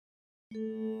செந்தில்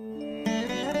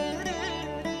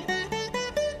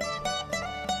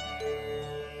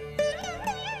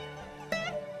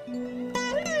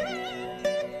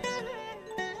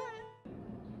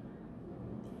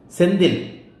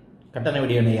கட்டண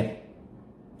வீடியோ நேயர்,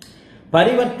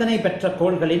 பரிவர்த்தனை பெற்ற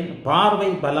கோள்களின் பார்வை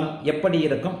பலம் எப்படி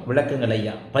இருக்கும் விளக்குங்கள்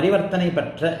ஐயா. பரிவர்த்தனை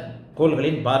பெற்ற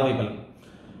கோள்களின் பார்வை பலம்,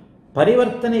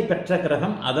 பரிவர்த்தனை பெற்ற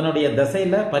கிரகம் அதனுடைய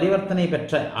திசையில பரிவர்த்தனை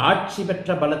பெற்ற ஆட்சி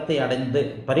பெற்ற பலத்தை அடைந்து,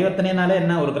 பரிவர்த்தனைனாலே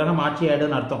என்ன, ஒரு கிரகம் ஆட்சி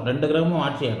ஆயிடுன்னு அர்த்தம். ரெண்டு கிரகமும்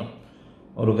ஆட்சி ஆயிடும்.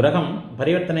 ஒரு கிரகம்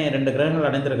பரிவர்த்தனை ரெண்டு கிரகங்கள்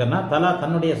அடைந்திருக்குன்னா தலா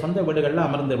தன்னுடைய சொந்த வீடுகளில்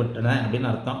அமர்ந்து விட்டன அப்படின்னு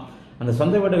அர்த்தம். அந்த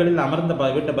சொந்த வீடுகளில் அமர்ந்த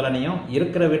வீட்டு பலனையும்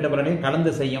இருக்கிற வீட்டு பலனையும்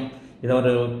கலந்து செய்யும். இதை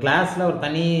ஒரு கிளாஸ்ல ஒரு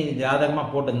தனி ஜாதகமாக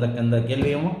போட்டு இந்த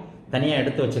கேள்வியும் தனியாக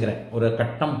எடுத்து வச்சுக்கிறேன். ஒரு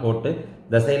கட்டம் போட்டு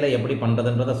திசையில எப்படி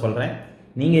பண்றதுன்றதை சொல்றேன்.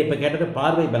 நீங்க இப்ப கேட்டது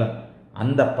பார்வை பலன்.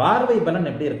 அந்த பார்வை பலன்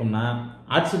எப்படி இருக்கும்னா,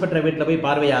 ஆட்சி பெற்ற வீட்டில் போய்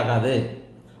பார்வை ஆகாது.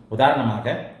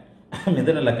 உதாரணமாக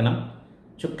மிதுன லக்னம்,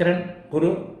 சுக்கிரன் குரு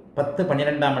 10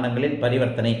 12ஆம் இடங்களில்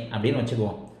பரிவர்த்தனை அப்படின்னு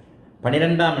வச்சுக்குவோம்.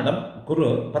 12ஆம் இடம் குரு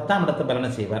 10ஆம் இடத்தை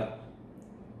பலனை செய்வார்.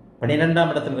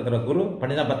 12ஆம் இடத்தில் இருக்கிற குரு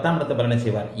 10ஆம் இடத்தை பலனை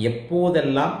செய்வார்.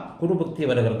 எப்போதெல்லாம் குரு புக்தி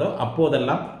வருகிறதோ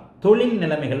அப்போதெல்லாம் தொழில்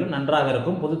நிலைமைகள் நன்றாக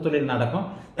இருக்கும், பொது தொழில் நடக்கும்,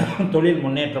 தொழில்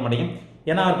முன்னேற்றம் அடையும்.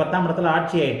 ஏன்னா அவர் 10ஆம் இடத்துல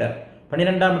ஆட்சி ஆயிட்டார்.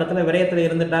 12ஆம் இடத்துல விரயத்தில்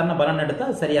இருந்துட்டார்னு பலன் எடுத்தா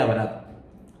சரியா வராது.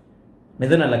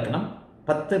 மிதுன லக்னம்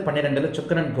 10 12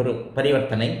 சுக்கிரன் குரு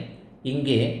பரிவர்த்தனை.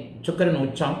 இங்கே சுக்கிரன்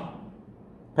உச்சம்,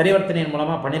 பரிவர்த்தனையின்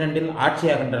மூலமா 12இல்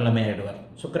ஆட்சியாகின்ற நிலைமை ஆயிடுவார்.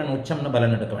 சுக்கிரன் உச்சம்னு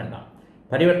பலன் எடுக்க வேண்டாம்.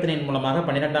 பரிவர்த்தனையின் மூலமாக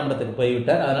 12ஆம் இடத்துக்கு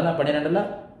போய்விட்டார். அதனால 12இல்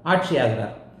ஆட்சி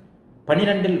ஆகிறார்.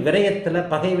 12இல் விரயத்தில்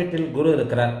பகை வீட்டில் குரு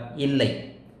இருக்கிறார் இல்லை,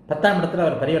 10ஆம் இடத்துல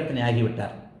அவர் பரிவர்த்தனை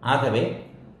ஆகிவிட்டார். ஆகவே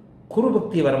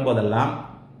குருபக்தி வரும்போதெல்லாம்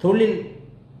தொழில்,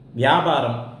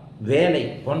 வியாபாரம், வேலை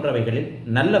போன்றவைகளில்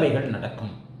நல்லவைகள் நடக்கும்.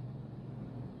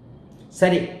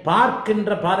 சரி,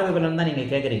 பார்க்கின்ற பார்வை பலன் தான் நீங்க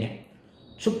கேட்குறீங்க.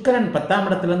 சுக்கிரன் 10ஆம்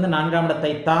இடத்திலிருந்து 4ஆம்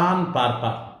இடத்தை தான்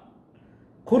பார்ப்பார்.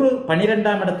 குரு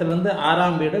 12ஆம் இடத்திலிருந்து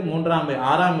 6ஆம் வீடு, 3ஆம் வீடு,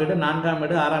 6ஆம் வீடு, 4ஆம்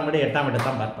வீடு, 6ஆம் வீடு, 8ஆம் வீடு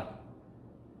தான் பார்ப்பார்.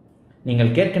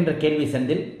 நீங்கள் கேட்கின்ற கேள்வி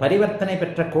செந்தில், பரிவர்த்தனை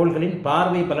பெற்ற கோள்களின்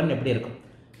பார்வை பலன் எப்படி இருக்கும்?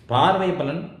 பார்வை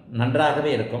பலன்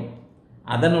நன்றாகவே இருக்கும்.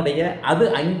 அது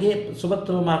அங்கே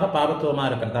சுபத்துவமாக பாபத்துவமாக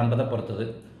இருக்கிறதான்றதை பொறுத்தது.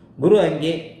 குரு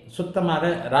அங்கே சுத்தமாக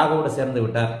ராகுவோடு சேர்ந்து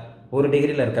விட்டார், 1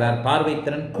 டிகிரியில் இருக்கிறார், பார்வை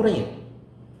திறன் குறையும்,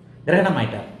 கிரகணம்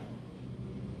ஆயிட்டார்.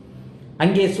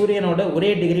 அங்கே சூரியனோடு ஒரே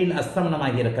டிகிரியில்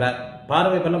அஸ்தமனமாகி இருக்கிறார்,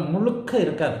 பார்வை பலம் முழுக்க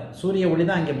இருக்காது, சூரிய ஒளி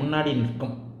தான் அங்கே முன்னாடி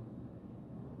நிற்கும்.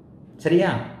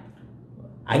 சரியா?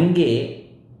 அங்கே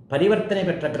பரிவர்த்தனை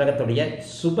பெற்ற கிரகத்துடைய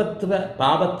சுபத்துவ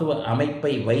பாபத்துவ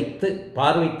அமைப்பை வைத்து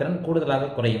பார்வைத்திறன்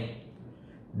கூடுதலாக குறையும்.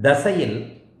 தசையில்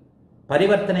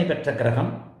பரிவர்த்தனை பெற்ற கிரகம்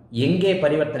எங்கே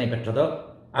பரிவர்த்தனை பெற்றதோ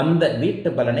அந்த வீட்டு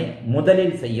பலனை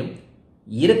முதலில் செய்யும்,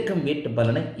 இருக்கும் வீட்டு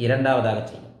பலனை 2ஆவதாக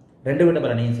செய்யும், 2 வீட்டு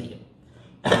பலனையும் செய்யும்.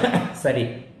 சரி,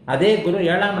 அதே குரு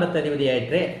 7ஆம் இடத்து அதிபதி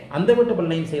ஆயிற்றே, அந்த வீட்டு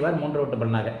பலனையும் செய்வார், 3 வீட்டு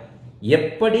பலனாக.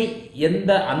 எப்படி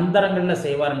எந்த அந்தரங்கள்ல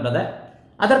செய்வார் என்பதை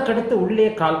அதற்கடுத்து உள்ளே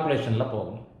கால்குலேஷன்ல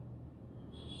போகும்.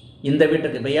 இந்த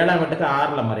வீட்டுக்கு இப்ப 7ஆம் வீட்டுக்கு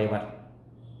 6ல் மறைவார்,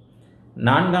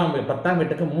 10ஆம்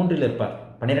வீட்டுக்கு 3ல் இருப்பார்.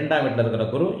 12ஆம் வீட்டில் இருக்கிற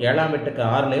குரு 7ஆம் வீட்டுக்கு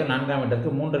 6லையும் 4ஆம்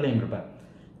வீட்டுக்கு 3லையும் இருப்பார்.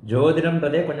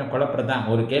 ஜோதிடம்ன்றதே கொஞ்சம் குழப்பறதான்.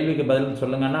 ஒரு கேள்விக்கு பதில்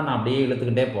சொல்லுங்கன்னா நான் அப்படியே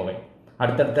இழுத்துக்கிட்டே போவேன்.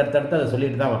 அடுத்தடுத்து அதை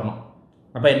சொல்லிட்டு தான் வரணும்.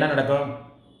 அப்ப என்ன நடக்கும்?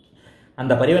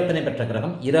 அந்த பரிவர்த்தனை பெற்ற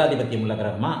கிரகம் இரு ஆதிபத்தியம் உள்ள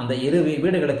கிரகமா, அந்த இரு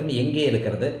வீடுகளுக்கும் எங்கே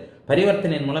இருக்கிறது,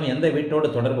 பரிவர்த்தனையின் மூலம் எந்த வீட்டோடு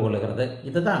தொடர்பு கொள்ளுகிறது,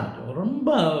 இதுதான் ரொம்ப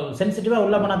சென்சிட்டிவா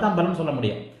உள்ள போனா தான் பலன் சொல்ல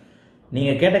முடியும்.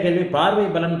 நீங்க கேட்ட கேள்வி பார்வை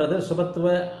பலன்றது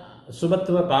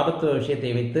சுபத்துவ பாபத்துவ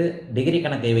விஷயத்தை வைத்து, டிகிரி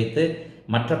கணக்கை வைத்து,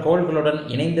 மற்ற கோள்களுடன்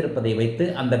இணைந்திருப்பதை வைத்து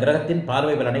அந்த கிரகத்தின்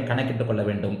பார்வை பலனை கணக்கிட்டுக் கொள்ள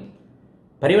வேண்டும்.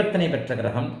 பரிவர்த்தனை பெற்ற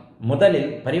கிரகம் முதலில்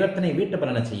பரிவர்த்தனை வீட்டு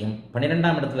பலனை செய்யும்,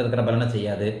 12ஆம் இடத்துல இருக்கிற பலனை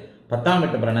செய்யாது. 10ஆம்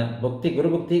வீட்டு பலனை புக்தி,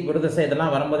 குரு தசை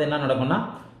இதெல்லாம் வரும்போது என்ன நடக்கும்னா,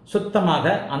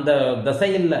 சுத்தமாக அந்த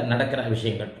தசையில் நடக்கிற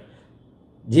விஷயங்கள்,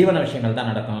 ஜீவன விஷயங்கள்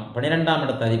தான் நடக்கும். 12ஆம்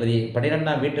இடத்து அதிபதி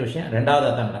 12ஆம் வீட்டு விஷயம்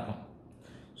 2ஆவதாக தான் நடக்கும்.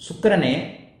 சுக்கிரனே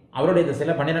அவருடைய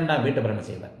திசையில் 12ஆம் வீட்டு பலனை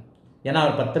செய்வார். ஏன்னா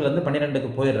அவர் 10லிருந்து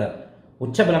 12க்கு போயிடுறார்.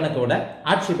 உச்ச பலனுக்கு விட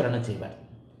ஆட்சி பலனை செய்வார்.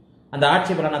 அந்த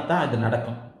ஆட்சி பலனைத்தான் இது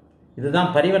நடக்கும். இதுதான்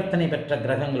பரிவர்த்தனை பெற்ற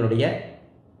கிரகங்களுடைய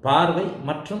பார்வை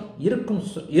மற்றும்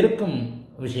இருக்கும்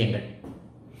விஷயங்கள்.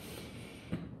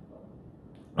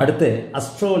 அடுத்து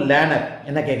அஸ்ட்ரோ லேனர்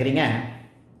என்ன கேட்குறீங்க?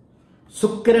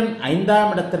 சுக்கிரன்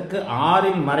 5ஆம் இடத்திற்கு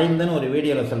 6ல் மறைந்துன்னு ஒரு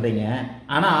வீடியோவில் சொல்றீங்க,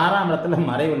 ஆனால் 6ஆம் இடத்துல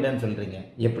மறைவில்லைன்னு சொல்றீங்க.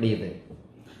 எப்படி இது?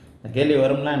 கேள்வி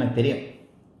வரும்னா எனக்கு தெரியும்.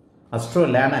 அஸ்ட்ரோ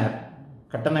லேனர்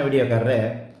கட்டண வீடியோக்காரரு,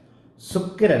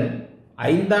 சுக்கிரன்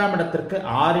 5ஆம் இடத்திற்கு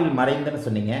 6ல் மறைந்துன்னு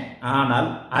சொன்னீங்க, ஆனால்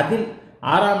அதில்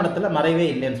 6ஆம் இடத்துல மறைவே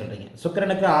இல்லைன்னு சொல்றீங்க.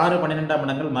 சுக்கிரனுக்கு 6 12ஆம்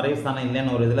இடங்கள் மறைவு ஸ்தானம்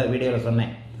இல்லைன்னு ஒரு இதில் வீடியோவில்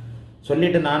சொன்னேன்.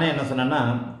 சொல்லிட்டு நானே என்ன சொன்னேன்னா,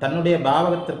 தன்னுடைய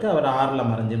பாவகத்திற்கு அவர் 6ல்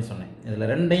மறைஞ்சுன்னு சொன்னேன். இதில்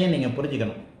ரெண்டையும் நீங்கள்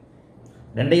புரிஞ்சுக்கணும்,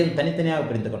 ரெண்டையும் தனித்தனியாக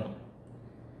புரிந்துக்கணும்.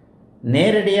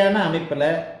 நேரடியான அமைப்பில்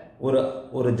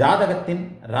ஒரு ஜாதகத்தின்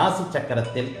ராசி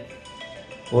சக்கரத்தில்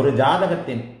ஒரு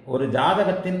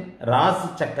ஜாதகத்தின் ராசி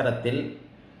சக்கரத்தில்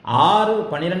 6,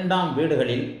 12ஆம்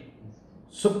வீடுகளில்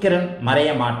சுக்கிரன்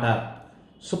மறைய மாட்டார்.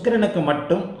 சுக்கிரனுக்கு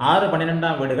மட்டும் 6,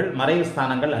 12ஆம் வீடுகள் மறைவு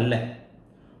ஸ்தானங்கள் அல்ல.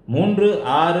 3,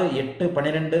 6, 8,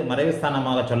 12 மறைவு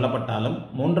ஸ்தானமாக சொல்லப்பட்டாலும்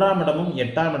 3ஆம் இடமும்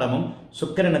 8ஆம் இடமும்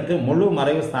சுக்கிரனுக்கு முழு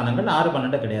மறைவு ஸ்தானங்கள். 6,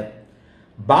 12 கிடையாது.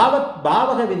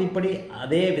 பாவக விதிப்படி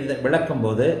அதே விளக்கும்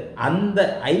போது அந்த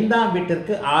 5ஆம்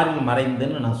வீட்டிற்கு 6ல்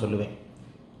மறைந்துன்னு நான் சொல்லுவேன்.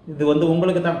 இது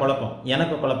உங்களுக்கு தான் குழப்பம்,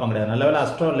 எனக்கு குழப்பம் கிடையாது. நல்லவேளை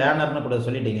அஸ்ட்ரோ லேனர்னு கூட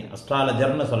சொல்லிட்டீங்க,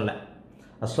 அஸ்ட்ராலஜர்னு சொல்லலை,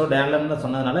 அஸ்ட்ரோ லேனர்னு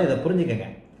சொன்னதுனால இதை புரிஞ்சுக்கங்க.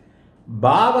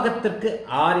 பாவகத்திற்கு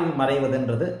 6ல்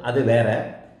மறைவதுன்றது அது வேற,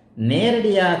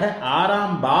 நேரடியாக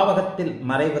 6ஆம் பாவகத்தில்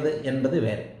மறைவது என்பது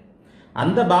வேறு.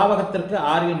 அந்த பாவகத்திற்கு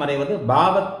 6ல் மறைவது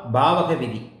பாவக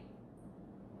விதி.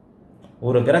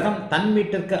 ஒரு கிரகம் தன்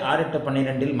வீட்டிற்கு 6, 8,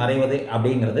 12 மறைவது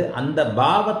அப்படிங்கிறது அந்த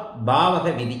பாவக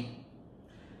விதி.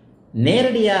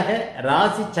 நேரடியாக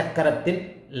ராசி சக்கரத்தில்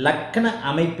லக்ன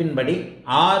அமைப்பின்படி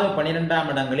 6, 12ஆம்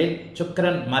இடங்களில்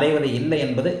சுக்கிரன் மறைவது இல்லை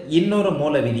என்பது இன்னொரு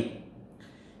மூல விதி.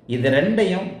 இது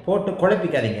ரெண்டையும் போட்டு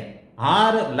குழப்பிக்காதீங்க.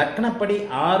 லக்னப்படி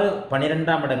 6,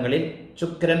 12ஆம் இடங்களில்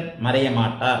சுக்கிரன் மறைய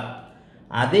மாட்டார்.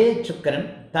 அதே சுக்கிரன்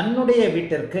தன்னுடைய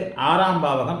வீட்டிற்கு 6ஆம்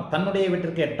பாவகம், தன்னுடைய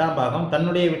வீட்டிற்கு 8ஆம் பாவகம்,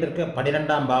 தன்னுடைய வீட்டிற்கு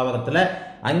 12ஆம் பாவகத்தில்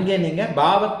அங்கே நீங்க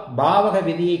பாவக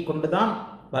விதியை கொண்டுதான்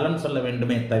பலன் சொல்ல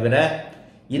வேண்டுமே தவிர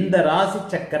இந்த ராசி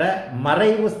சக்கர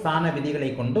மறைவு ஸ்தான விதிகளை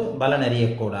கொண்டு பலன்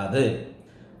அறியக்கூடாது.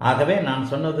 ஆகவே நான்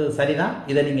சொன்னது சரிதான்,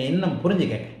 இதை நீங்க இன்னும்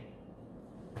புரிஞ்சுக்கங்க.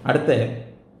 அடுத்து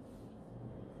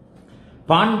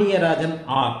பாண்டியராஜன்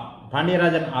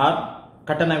ஆர்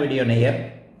கட்டண வீடியோ நேயர்.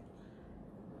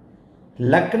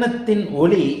 லக்னத்தின்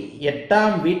ஒளி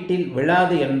 8ஆம் வீட்டில்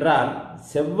விழாது என்றால்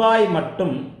செவ்வாய்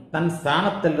மட்டும் தன்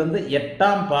ஸ்தானத்திலிருந்து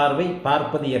 8ஆம் பார்வை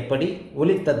பார்ப்பது எப்படி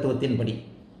ஒளி தத்துவத்தின்படி?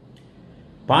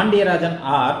 பாண்டியராஜன்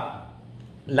ஆர்,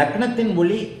 லக்னத்தின்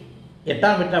ஒளி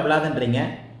 8ஆம் வீட்டில் விழாதுன்றீங்க,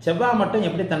 செவ்வாய் மட்டும்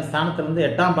எப்படி தன் ஸ்தானத்திலிருந்து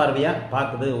 8ஆம் பார்வையா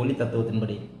பார்க்குது ஒளி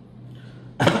தத்துவத்தின்படி?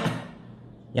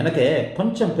 எனக்கு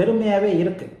கொஞ்சம் பெருமையாகவே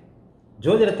இருக்கு,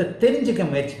 ஜோதிடத்தை தெரிஞ்சுக்க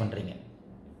முயற்சி பண்ணுறீங்க.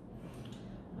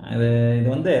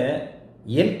 இது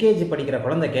எல்கேஜி படிக்கிற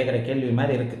குழந்தை கேட்குற கேள்வி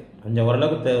மாதிரி இருக்குது. கொஞ்சம்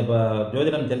ஓரளவுக்கு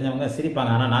ஜோதிடம் தெரிஞ்சவங்க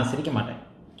சிரிப்பாங்க, ஆனால் நான் சிரிக்க மாட்டேன்.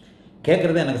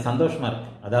 கேட்குறது எனக்கு சந்தோஷமாக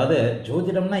இருக்குது. அதாவது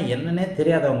ஜோதிடம்னா என்னன்னே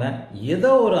தெரியாதவங்க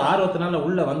ஏதோ ஒரு ஆர்வத்தினால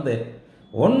உள்ளே வந்து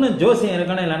ஒன்று ஜோசியம்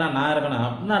இருக்கணும், இல்லைன்னா நான் இருக்கணும்,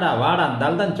 அப்படின்னாடா வாடா அந்த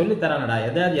ஆள் தான் சொல்லித்தரானடா,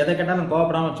 எதை கேட்டாலும்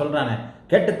கோவப்படாமல் சொல்கிறானே,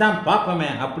 கேட்டுத்தான் பார்ப்போமே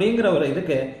அப்படிங்கிற ஒரு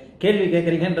இதுக்கு கேள்வி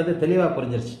கேட்குறீங்கன்றது தெளிவாக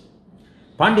புரிஞ்சிருச்சு.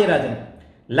 பாண்டியராஜன்,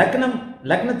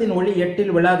 லக்னத்தின் ஒளி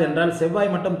 8ல் விழாது என்றால்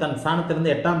செவ்வாய் மட்டும் தன்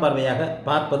ஸ்தானத்திலிருந்து 8ஆம் பார்வையாக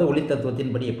பார்ப்பது ஒளி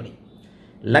தத்துவத்தின்படி எப்படி?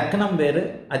 லக்னம் வேறு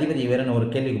அதிபதி வேறுன்னு ஒரு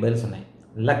கேள்விக்கு பதில் சொன்னேன்.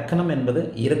 லக்னம் என்பது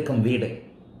இருக்கும் வீடு,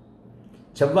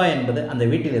 செவ்வாய் என்பது அந்த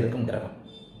வீட்டில் இருக்கும் கிரகம்.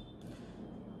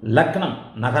 லக்னம்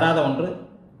நகராத ஒன்று,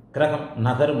 கிரகம்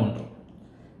நகரும் ஒன்று.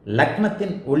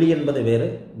 லக்னத்தின் ஒளி என்பது வேறு,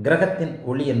 கிரகத்தின்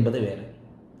ஒளி என்பது வேறு.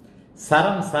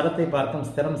 சரத்தை பார்க்கும்,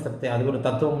 ஸ்திரம் சக்தி, அது ஒரு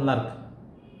தத்துவம்லாம் இருக்கு.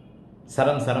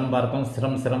 சரம் பார்க்கும்,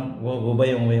 ஸ்திரம்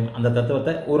உபயம், அந்த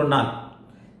தத்துவத்தை ஒரு நாள்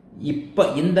இப்போ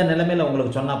இந்த நிலைமையில்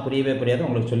உங்களுக்கு சொன்னால் புரியவே புரியாது,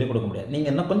 உங்களுக்கு சொல்லிக் கொடுக்க முடியாது.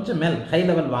 நீங்கள் இன்னும் கொஞ்சம் மேல் ஹை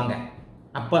லெவல் வாங்க,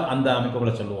 அப்போ அந்த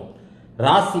அமைப்புகளை சொல்லுவோம்.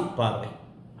 ராசி பார்வை,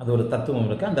 அது ஒரு தத்துவம்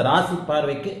இருக்குது. அந்த ராசி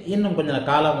பார்வைக்கு இன்னும் கொஞ்சம்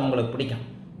காலம் உங்களுக்கு பிடிக்கும்,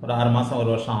 ஒரு 6 மாதம்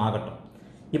 1 வருஷம் ஆகட்டும்.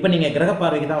 இப்போ நீங்கள் கிரக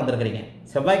பார்வைக்கு தான் வந்திருக்கிறீங்க.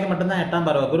 செவ்வாய்க்கு மட்டும்தான் 8ஆம்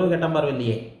பார்வை, குருவுக்கு 8ஆம் பார்வை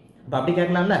இல்லையே. அப்போ அப்படி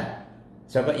கேட்கலாம்ல.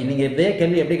 செவ்வாய் நீங்கள் இதே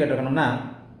கேள்வி எப்படி கேட்டிருக்கணும்னா,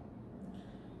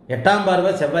 8ஆம் பார்வை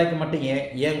செவ்வாய்க்கு மட்டும்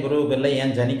ஏன் குருவுக்கு இல்லை,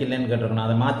 ஏன் சனிக்கு இல்லைன்னு கேட்டிருக்கணும்.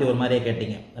 அதை மாற்றி ஒரு மாதிரியே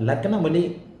கேட்டீங்க. லக்னம் ஒளி,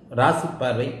 ராசி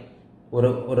பார்வை,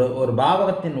 ஒரு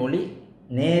பாவகத்தின் ஒளி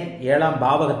நேர் 7ஆம்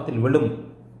பாவகத்தில் விழும்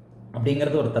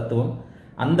அப்படிங்கிறது ஒரு தத்துவம்.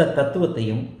 அந்த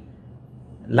தத்துவத்தையும்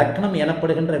லக்னம்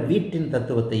எனப்படுகின்ற வீட்டின்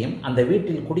தத்துவத்தையும் அந்த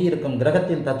வீட்டில் குடியிருக்கும்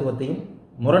கிரகத்தின் தத்துவத்தையும்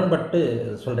முரண்பட்டு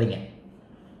சொல்கிறீங்க.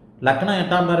 லக்னம்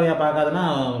 8ஆம் பார்வையாக பார்க்காதுன்னா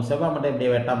செவ்வாய் மட்டும் இப்படி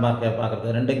 8ஆம் பார்வையாக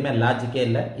பார்க்குறது, ரெண்டுக்குமே லாஜிக்கே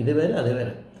இல்லை. இது வேறு அது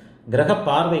வேறு. கிரக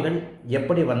பார்வைகள்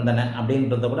எப்படி வந்தன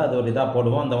அப்படின்றத கூட அது ஒரு இதாக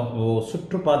போடுவோம். அந்த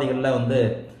சுற்றுப்பாதைகளில்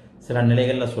சில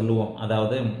நிலைகளில் சொல்லுவோம்.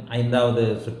 அதாவது 5வது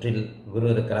சுற்றில் குரு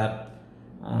இருக்கிறார்,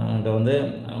 அங்கே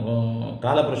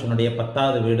காலபுருஷனுடைய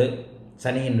 10வது வீடு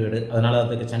சனியின் வீடு, அதனால்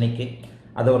அதுக்கு சனிக்கு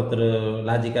அதை ஒருத்தர்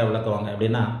லாஜிக்காக விளக்குவாங்க.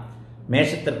 அப்படின்னா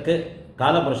மேஷத்திற்கு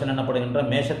காலபுருஷன் எனப்படுகின்ற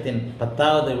மேஷத்தின்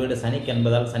 10வது வீடு சனிக்கு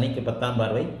என்பதால் சனிக்கு 10ஆம்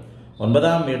பார்வை,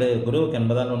 9ஆம் வீடு குருவுக்கு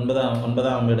என்பதால்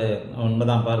 9ஆம் வீடு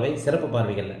 9ஆம் பார்வை. சிறப்பு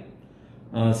பார்வைகள்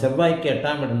செவ்வாய்க்கு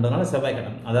 8ஆம் வீடுன்றதுனால செவ்வாய்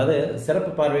கட்டம். அதாவது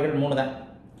சிறப்பு பார்வைகள் 3 தான்,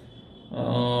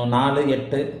 4,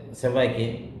 8 செவ்வாய்க்கு,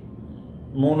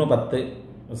 3-10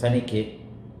 சனிக்கு,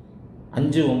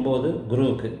 5-9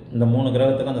 குருவுக்கு. இந்த 3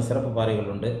 கிரகத்துக்கும் அந்த சிறப்பு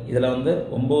பார்வைகள் உண்டு. இதில் வந்து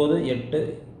 9, 8,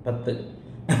 10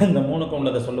 இந்த 3க்கும்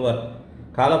உள்ளதை சொல்லுவார்.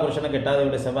 காலபுருஷனுக்கு 8வது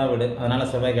வீடு செவ்வாய் வீடு, அதனால்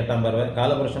செவ்வாய் 8ஆம் பார்வை.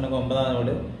 காலபுருஷனுக்கு 9வது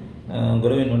வீடு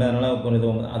குருவின் வீடு, அதனால் இது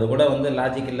அது கூட வந்து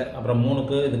லாஜிக் இல்லை. அப்புறம்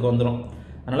 3க்கு இதுக்கு வந்துடும்.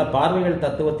 அதனால் பார்வைகள்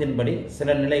தத்துவத்தின்படி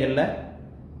சில நிலைகளில்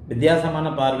வித்தியாசமான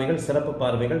பார்வைகள், சிறப்பு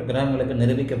பார்வைகள் கிரகங்களுக்கு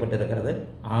நிரூபிக்கப்பட்டிருக்கிறது.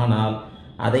 ஆனால்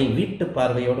அதை வீட்டு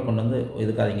பார்வையோடு கொண்டு வந்து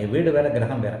இதுக்காதீங்க. வீடு வேற,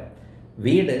 கிரகம் வேற.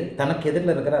 வீடு தனக்கு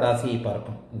எதிரில் இருக்கிற ராசியை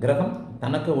பார்க்கும். கிரகம்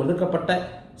தனக்கு ஒதுக்கப்பட்ட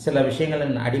சில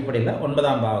விஷயங்களின் அடிப்படையில்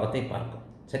 9ஆம் பாவகத்தை பார்க்கும்.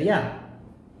 சரியா?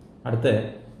 அடுத்து